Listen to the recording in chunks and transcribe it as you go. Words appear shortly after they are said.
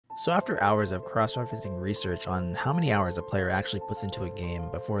So after hours of cross-referencing research on how many hours a player actually puts into a game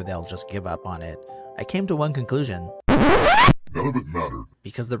before they'll just give up on it, I came to one conclusion. None of it mattered.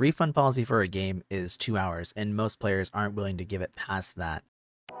 Because the refund policy for a game is 2 hours, and most players aren't willing to give it past that.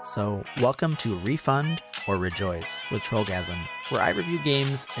 So, welcome to Refund or Rejoice with Trollgasm, where I review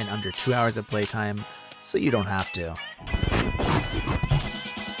games in under 2 hours of playtime, so you don't have to.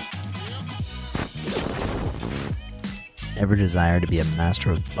 Ever desire to be a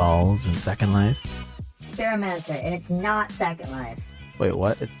master of balls in Second Life? Spearmancer, it's not Second Life. Wait,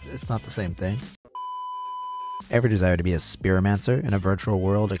 what? It's not the same thing? Ever desire to be a Spearmancer in a virtual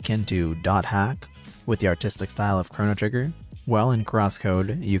world akin to Dot Hack with the artistic style of Chrono Trigger? Well, in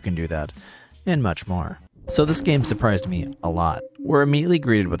CrossCode, you can do that, and much more. So this game surprised me a lot. We're immediately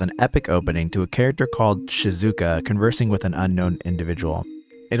greeted with an epic opening to a character called Shizuka conversing with an unknown individual.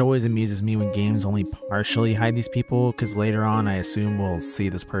 It always amuses me when games only partially hide these people, because later on I assume we'll see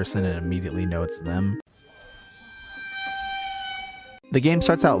this person and immediately know it's them. The game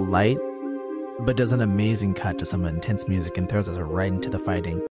starts out light, but does an amazing cut to some intense music and throws us right into the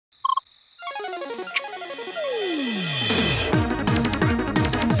fighting.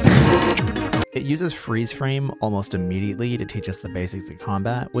 It uses freeze frame almost immediately to teach us the basics of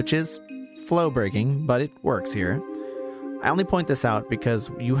combat, which is flow breaking, but it works here. I only point this out because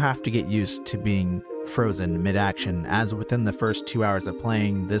you have to get used to being frozen mid-action, as within the first 2 hours of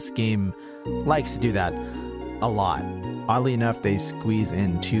playing, this game likes to do that a lot. Oddly enough, they squeeze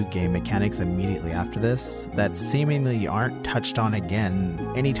in 2 game mechanics immediately after this that seemingly aren't touched on again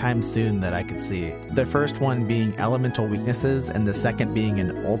anytime soon that I could see. The first one being elemental weaknesses and the second being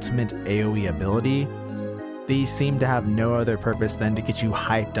an ultimate AoE ability. These seem to have no other purpose than to get you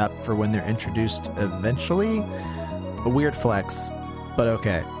hyped up for when they're introduced eventually. A weird flex, but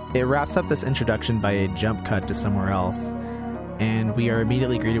okay. It wraps up this introduction by a jump cut to somewhere else, and we are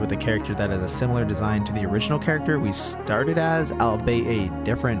immediately greeted with a character that has a similar design to the original character we started as, albeit a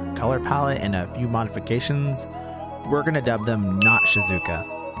different color palette and a few modifications. We're gonna dub them not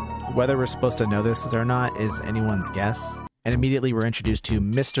Shizuka. Whether we're supposed to know this or not is anyone's guess. And immediately we're introduced to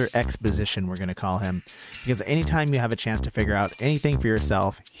Mr. Exposition, we're gonna call him, because anytime you have a chance to figure out anything for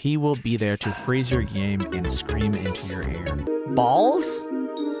yourself, he will be there to freeze your game and scream into your ear. Balls?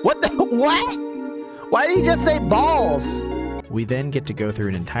 What the? What? Why did he just say balls? We then get to go through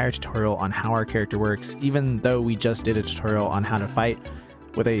an entire tutorial on how our character works, even though we just did a tutorial on how to fight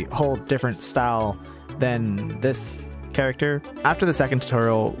with a whole different style than this character. After the second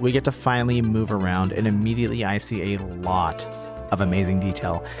tutorial, we get to finally move around, and immediately I see a lot of amazing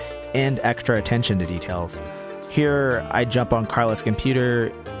detail and extra attention to details. Here, I jump on Carla's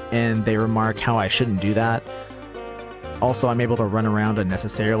computer, and they remark how I shouldn't do that. Also, I'm able to run around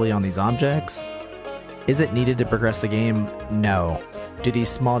unnecessarily on these objects. Is it needed to progress the game? No. Do these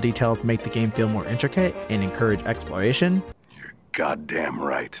small details make the game feel more intricate and encourage exploration? You're goddamn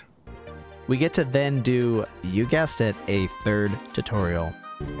right. We get to then do, you guessed it, a third tutorial.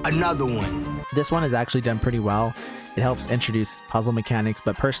 Another one. This one is actually done pretty well. It helps introduce puzzle mechanics,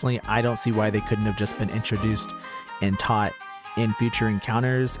 but personally, I don't see why they couldn't have just been introduced and taught in future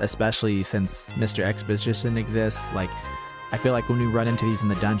encounters, especially since Mr. Exposition exists. Like, I feel like when we run into these in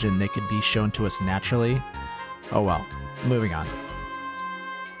the dungeon, they could be shown to us naturally. Oh well, moving on.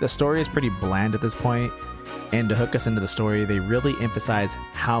 The story is pretty bland at this point, and to hook us into the story, they really emphasize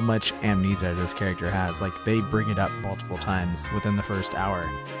how much amnesia this character has. Like, they bring it up multiple times within the first hour.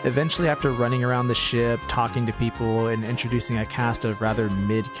 Eventually, after running around the ship, talking to people, and introducing a cast of rather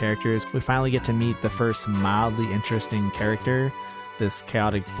mid characters, we finally get to meet the first mildly interesting character, this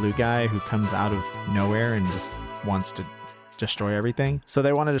chaotic blue guy who comes out of nowhere and just wants to destroy everything. So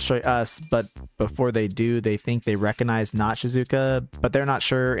they want to destroy us, but before they do, they think they recognize Not Shizuka, but they're not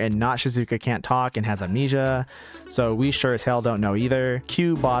sure, and Not Shizuka can't talk and has amnesia, so we sure as hell don't know either.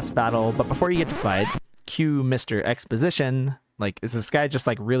 Cue boss battle, but before you get to fight, cue Mr. Exposition. Like, is this guy just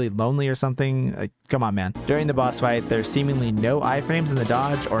like really lonely or something? Like, come on, man. During the boss fight, there's seemingly no iframes in the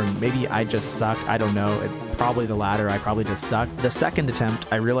dodge, or maybe I just suck. I don't know. Probably the latter. I probably just suck. The second attempt,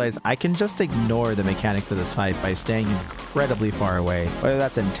 I realize I can just ignore the mechanics of this fight by staying incredibly far away. Whether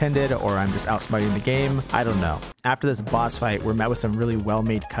that's intended or I'm just outsmarting the game, I don't know. After this boss fight, we're met with some really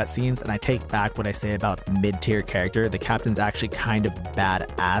well-made cutscenes, and I take back what I say about mid-tier character. The captain's actually kind of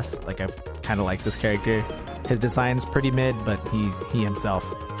badass. Like, I kind of like this character. His design's pretty mid, but he himself,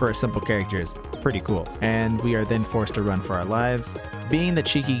 for a simple character, is pretty cool. And we are then forced to run for our lives. Being the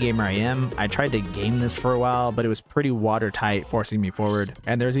cheeky gamer I am, I tried to game this for a while, but it was pretty watertight, forcing me forward.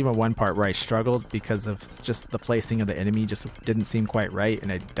 And there's even one part where I struggled because of just the placing of the enemy just didn't seem quite right,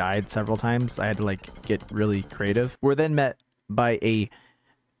 and I died several times. I had to like get really creative. We're then met by a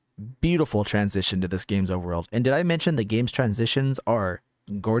beautiful transition to this game's overworld. And did I mention the game's transitions are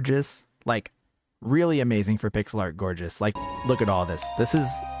gorgeous? Like, really amazing for pixel art gorgeous. Like, look at all this. This is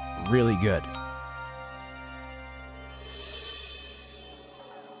really good.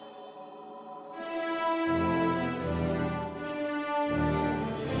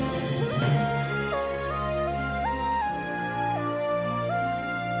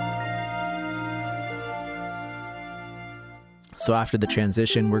 So after the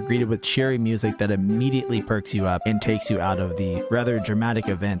transition, we're greeted with cheery music that immediately perks you up and takes you out of the rather dramatic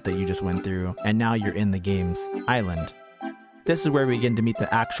event that you just went through, and now you're in the game's island. This is where we begin to meet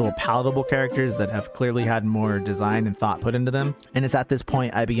the actual palatable characters that have clearly had more design and thought put into them. And it's at this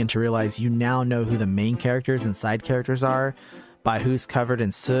point I begin to realize you now know who the main characters and side characters are by who's covered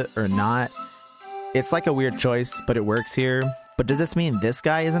in soot or not. It's like a weird choice, but it works here. But does this mean this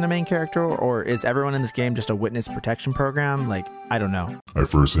guy isn't a main character, or is everyone in this game just a witness protection program? Like, I don't know. I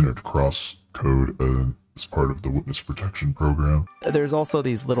first entered CrossCode as part of the witness protection program. There's also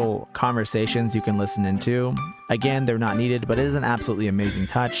these little conversations you can listen into. Again, they're not needed, but it is an absolutely amazing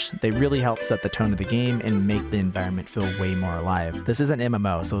touch. They really help set the tone of the game and make the environment feel way more alive. This is an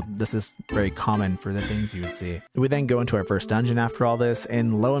MMO, so this is very common for the things you would see. We then go into our first dungeon after all this,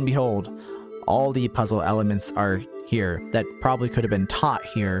 and lo and behold, all the puzzle elements are here that probably could have been taught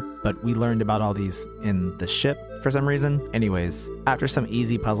here, but we learned about all these in the ship for some reason. Anyways, after some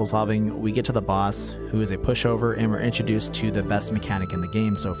easy puzzle solving, we get to the boss, who is a pushover, and we're introduced to the best mechanic in the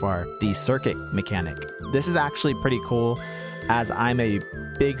game so far, the circuit mechanic. This is actually pretty cool, as I'm a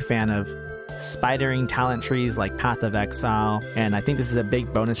big fan of spidering talent trees like Path of Exile, and I think this is a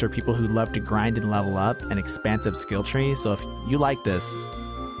big bonus for people who love to grind and level up an expansive skill tree. So if you like this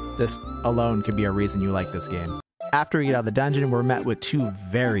alone could be a reason you like this game. After we get out of the dungeon, we're met with two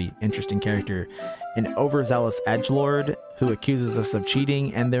very interesting characters. An overzealous edgelord who accuses us of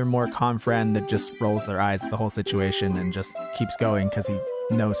cheating, and their more calm friend that just rolls their eyes at the whole situation and just keeps going because he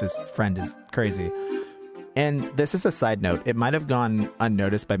knows his friend is crazy. And this is a side note, it might have gone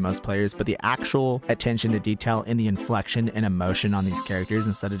unnoticed by most players, but the actual attention to detail in the inflection and emotion on these characters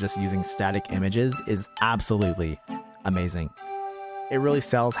instead of just using static images is absolutely amazing. It really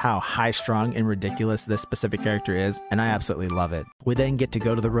sells how high-strung and ridiculous this specific character is, and I absolutely love it. We then get to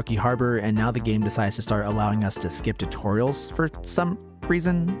go to the Rookie Harbor, and now the game decides to start allowing us to skip tutorials for some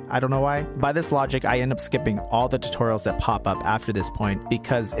reason. I don't know why. By this logic, I end up skipping all the tutorials that pop up after this point,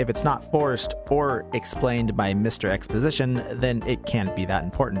 because if it's not forced or explained by Mr. Exposition, then it can't be that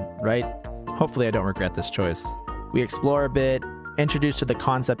important, right? Hopefully I don't regret this choice. We explore a bit, introduced to the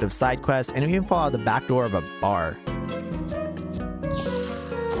concept of side quests, and we even fall out the back door of a bar.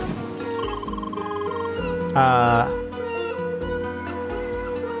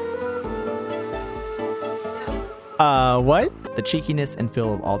 What? The cheekiness and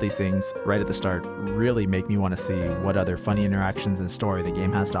feel of all these things right at the start really make me want to see what other funny interactions and story the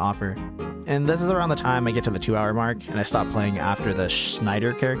game has to offer. And this is around the time I get to the 2-hour mark, and I stop playing after the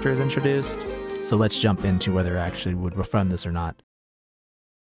Schneider character is introduced. So let's jump into whether I actually would refund this or not.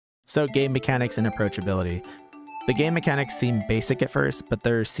 So game mechanics and approachability. The game mechanics seem basic at first, but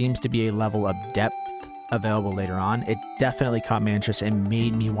there seems to be a level of depth available later on. It definitely caught my interest and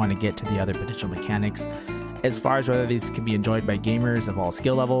made me want to get to the other potential mechanics. As far as whether these can be enjoyed by gamers of all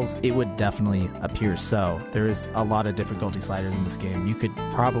skill levels, it would definitely appear so. There is a lot of difficulty sliders in this game. You could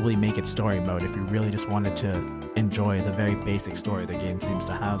probably make it story mode if you really just wanted to enjoy the very basic story the game seems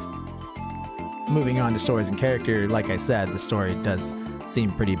to have. Moving on to stories and character, like I said, the story does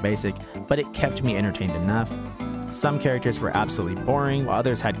seem pretty basic, but it kept me entertained enough. Some characters were absolutely boring, while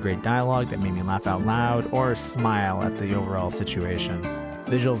others had great dialogue that made me laugh out loud or smile at the overall situation.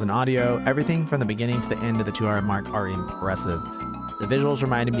 Visuals and audio, everything from the beginning to the end of the 2-hour mark are impressive. The visuals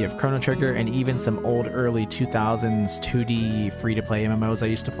reminded me of Chrono Trigger and even some old early 2000s 2D free-to-play MMOs I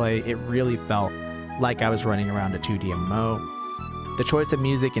used to play. It really felt like I was running around a 2D MMO. The choice of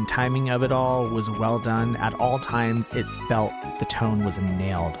music and timing of it all was well done. At all times, it felt the tone was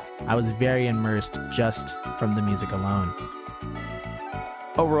nailed. I was very immersed just from the music alone.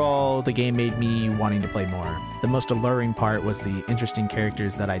 Overall, the game made me wanting to play more. The most alluring part was the interesting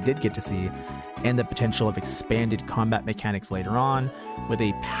characters that I did get to see, and the potential of expanded combat mechanics later on, with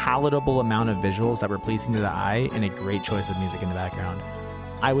a palatable amount of visuals that were pleasing to the eye and a great choice of music in the background.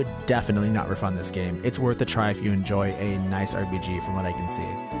 I would definitely not refund this game. It's worth a try if you enjoy a nice RPG from what I can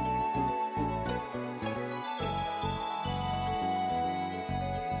see.